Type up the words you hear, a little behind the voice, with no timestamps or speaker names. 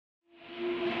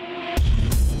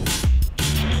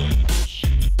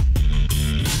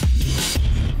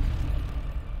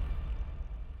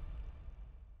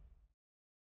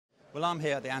Well, I'm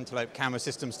here at the Antelope Camera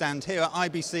Systems stand here at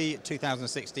IBC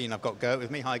 2016. I've got Gert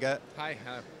with me. Hi, Gert. Hi.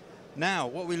 Hello. Now,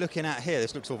 what are we looking at here?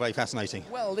 This looks all very fascinating.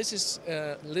 Well, this is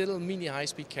a little mini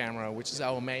high-speed camera, which is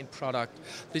our main product.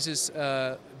 This is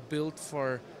built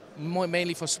for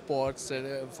mainly for sports,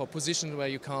 for positions where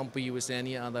you can't be with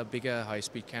any other bigger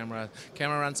high-speed camera.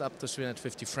 Camera runs up to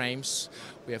 350 frames.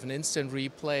 We have an instant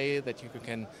replay that you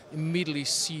can immediately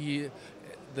see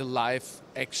the live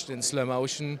action in slow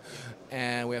motion,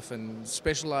 and we have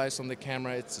specialized on the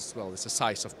camera. It's a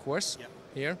size, of course,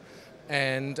 here,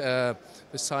 and the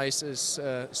size is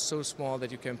so small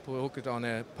that you can hook it on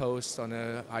a post, on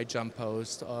a high jump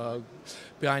post, or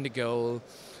behind a goal.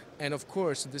 And of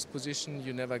course, in this position,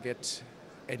 you never get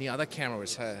any other camera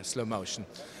with slow motion.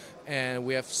 And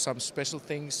we have some special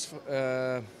things,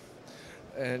 a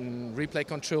replay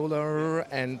controller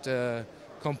and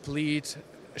complete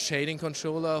shading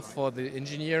controller for the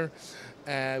engineer.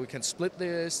 We can split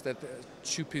this, that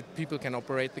two people can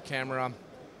operate the camera.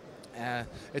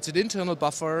 It's an internal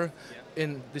buffer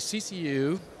in the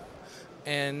CCU,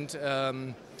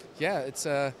 and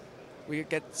we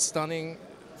get stunning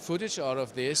footage out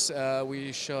of this.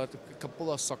 We shot a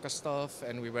couple of soccer stuff,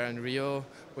 and we were in Rio,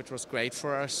 which was great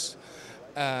for us.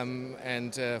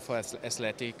 And for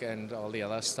athletic and all the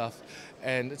other stuff.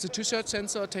 And it's a two-shot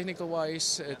sensor,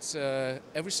 technical-wise. It's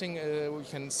everything, we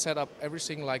can set up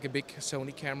everything like a big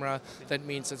Sony camera. That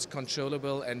means it's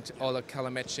controllable, and all the color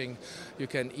matching, you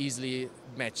can easily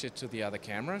match it to the other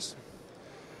cameras.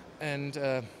 And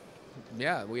we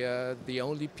are the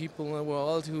only people in the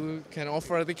world who can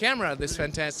offer the camera this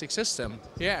fantastic system.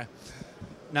 Yeah.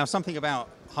 Now, something about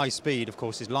high speed, of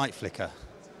course, is light flicker.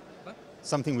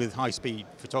 Something with high-speed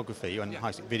photography and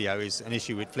high-speed video is an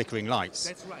issue with flickering lights.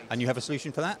 That's right. And you have a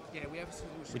solution for that? Yeah, we have a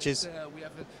solution. Which is?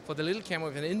 For the little camera,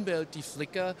 we have an inbuilt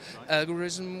deflicker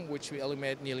algorithm, which we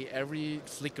eliminate nearly every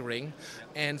flickering.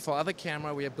 And for other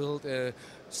camera, we have built a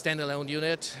standalone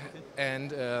unit,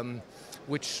 and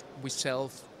which we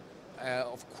sell,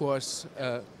 of course,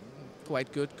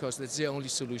 quite good, because it's the only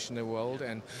solution in the world.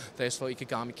 And there's for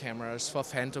Ikegami cameras, for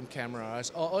Phantom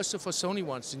cameras, or also for Sony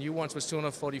ones, the new ones with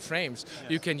 240 frames.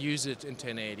 You can use it in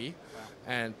 1080,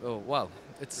 and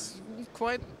it's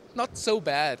quite not so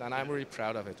bad, and I'm really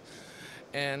proud of it.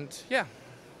 And yeah.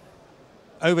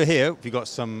 Over here, we've got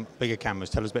some bigger cameras.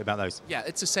 Tell us a bit about those. Yeah,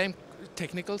 it's the same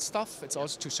technical stuff. It's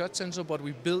also two-shot sensor, but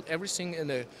we built everything in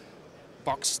a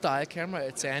box-style camera.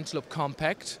 It's an Antelope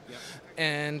Compact.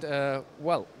 And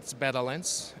it's a better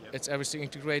lens. It's everything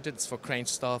integrated. It's for crane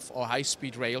stuff or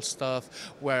high-speed rail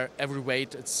stuff, where every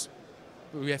weight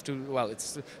you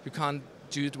can't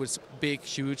do it with big,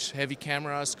 huge, heavy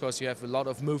cameras, because you have a lot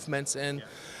of movements in,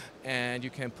 and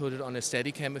you can put it on a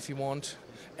Steadicam if you want,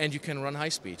 and you can run high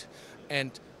speed.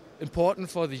 And important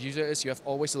for the user is you have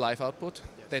always a live output.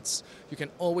 You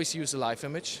can always use a live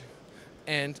image.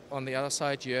 And on the other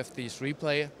side, you have this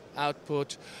replay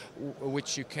output,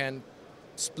 which you can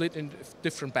split in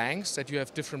different banks, that you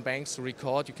have different banks to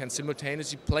record. You can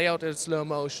simultaneously play out in slow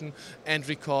motion and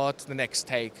record the next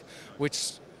take,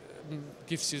 which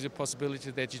gives you the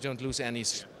possibility that you don't lose any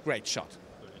great shot.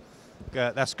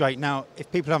 That's great. Now,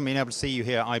 if people haven't been able to see you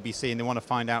here at IBC and they want to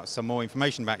find out some more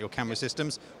information about your camera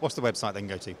systems, what's the website they can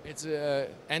go to? It's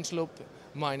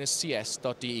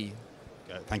antelope-cs.de.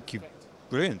 Thank you.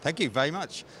 Brilliant. Thank you very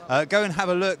much. Go and have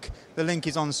a look. The link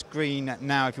is on screen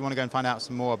now if you want to go and find out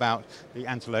some more about the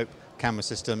Antelope Camera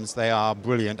Systems. They are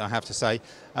brilliant, I have to say.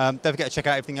 Don't forget to check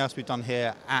out everything else we've done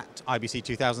here at IBC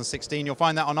 2016. You'll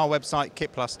find that on our website,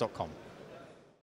 KITPLUS.com.